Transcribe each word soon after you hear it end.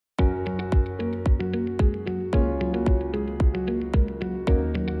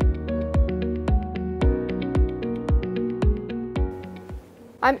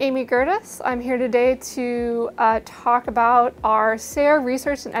I'm Amy Gerdes. I'm here today to talk about our SARE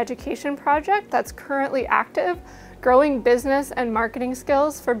research and education project that's currently active, growing business and marketing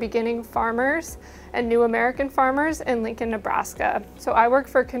skills for beginning farmers and new American farmers in Lincoln, Nebraska. So I work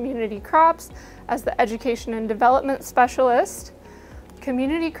for Community Crops as the Education and Development Specialist.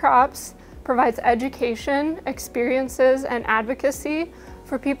 Community Crops provides education, experiences, and advocacy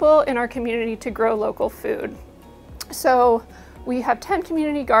for people in our community to grow local food. So we have 10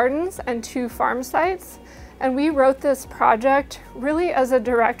 community gardens and 2 farm sites, and we wrote this project really as a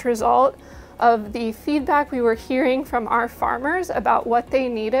direct result of the feedback we were hearing from our farmers about what they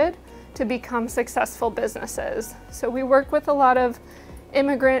needed to become successful businesses. So we work with a lot of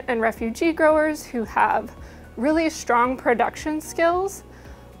immigrant and refugee growers who have really strong production skills,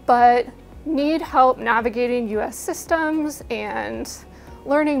 but need help navigating US systems and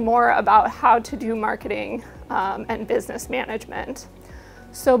learning more about how to do marketing and business management.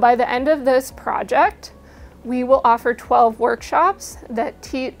 So by the end of this project, we will offer 12 workshops that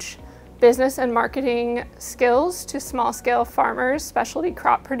teach business and marketing skills to small-scale farmers, specialty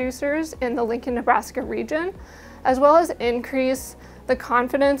crop producers in the Lincoln, Nebraska region, as well as increase the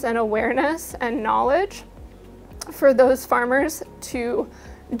confidence and awareness and knowledge for those farmers to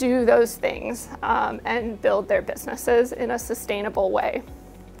do those things and build their businesses in a sustainable way.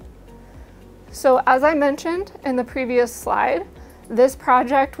 So as I mentioned in the previous slide, this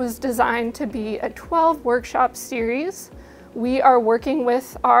project was designed to be a 12 workshop series. We are working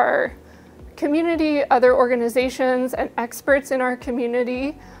with our community, other organizations, and experts in our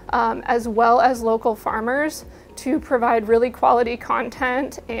community, as well as local farmers, to provide really quality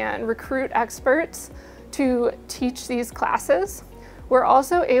content and recruit experts to teach these classes. We're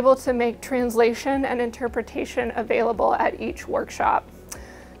also able to make translation and interpretation available at each workshop.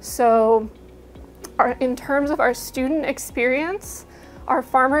 So in terms of our student experience, our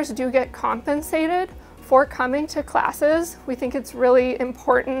farmers do get compensated for coming to classes. We think it's really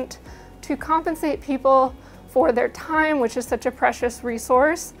important to compensate people for their time, which is such a precious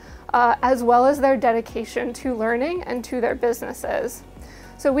resource, as well as their dedication to learning and to their businesses.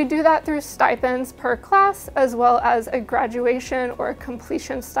 So we do that through stipends per class, as well as a graduation or a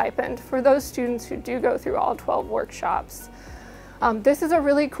completion stipend for those students who do go through all 12 workshops. This is a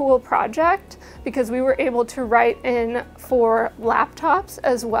really cool project because we were able to write in for laptops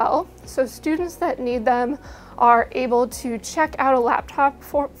as well. So students that need them are able to check out a laptop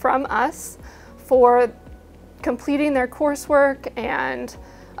from us for completing their coursework and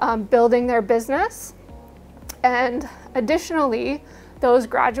building their business. And additionally, those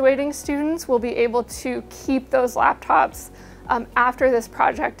graduating students will be able to keep those laptops after this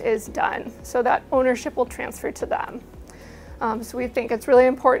project is done, so that ownership will transfer to them. So we think it's really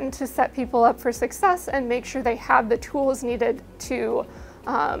important to set people up for success and make sure they have the tools needed to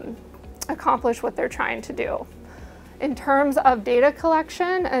accomplish what they're trying to do. In terms of data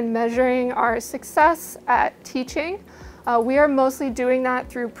collection and measuring our success at teaching, we are mostly doing that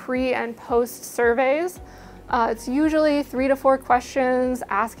through pre and post surveys. It's usually 3 to 4 questions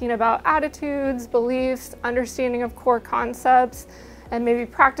asking about attitudes, beliefs, understanding of core concepts, and maybe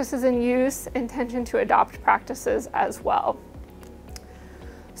practices in use, intention to adopt practices as well.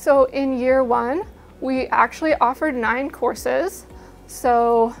 So in year 1, we actually offered 9 courses.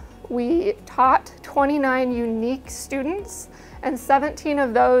 So we taught 29 unique students, and 17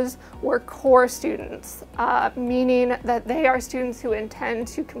 of those were core students, meaning that they are students who intend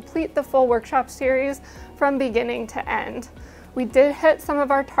to complete the full workshop series from beginning to end. We did hit some of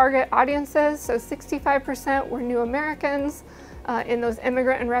our target audiences, so 65% were new Americans in those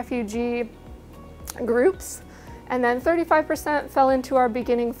immigrant and refugee groups, and then 35% fell into our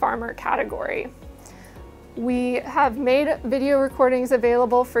beginning farmer category. We have made video recordings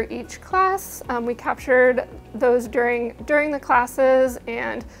available for each class. We captured those during the classes,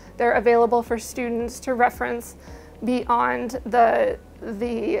 and they're available for students to reference beyond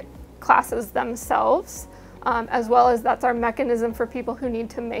the classes themselves, as well as that's our mechanism for people who need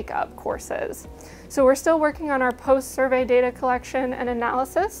to make up courses. So we're still working on our post-survey data collection and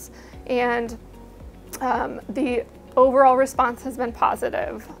analysis, and the overall response has been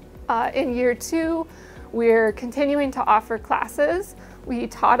positive. In year 2, we're continuing to offer classes. We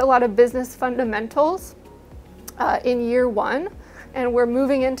taught a lot of business fundamentals in year 1, and we're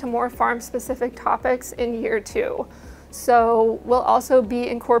moving into more farm-specific topics in year 2. So we'll also be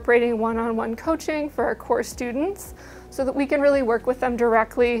incorporating one-on-one coaching for our core students so that we can really work with them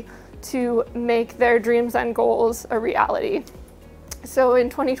directly to make their dreams and goals a reality. So in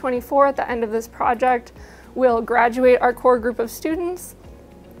 2024, at the end of this project, we'll graduate our core group of students,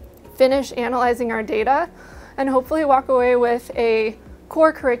 finish analyzing our data, and hopefully walk away with a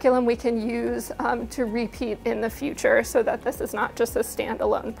core curriculum we can use to repeat in the future so that this is not just a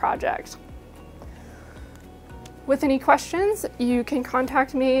standalone project. With any questions, you can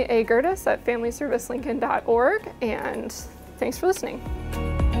contact me, Gerdes, at FamilyServiceLincoln.org, and thanks for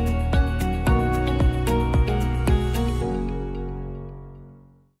listening.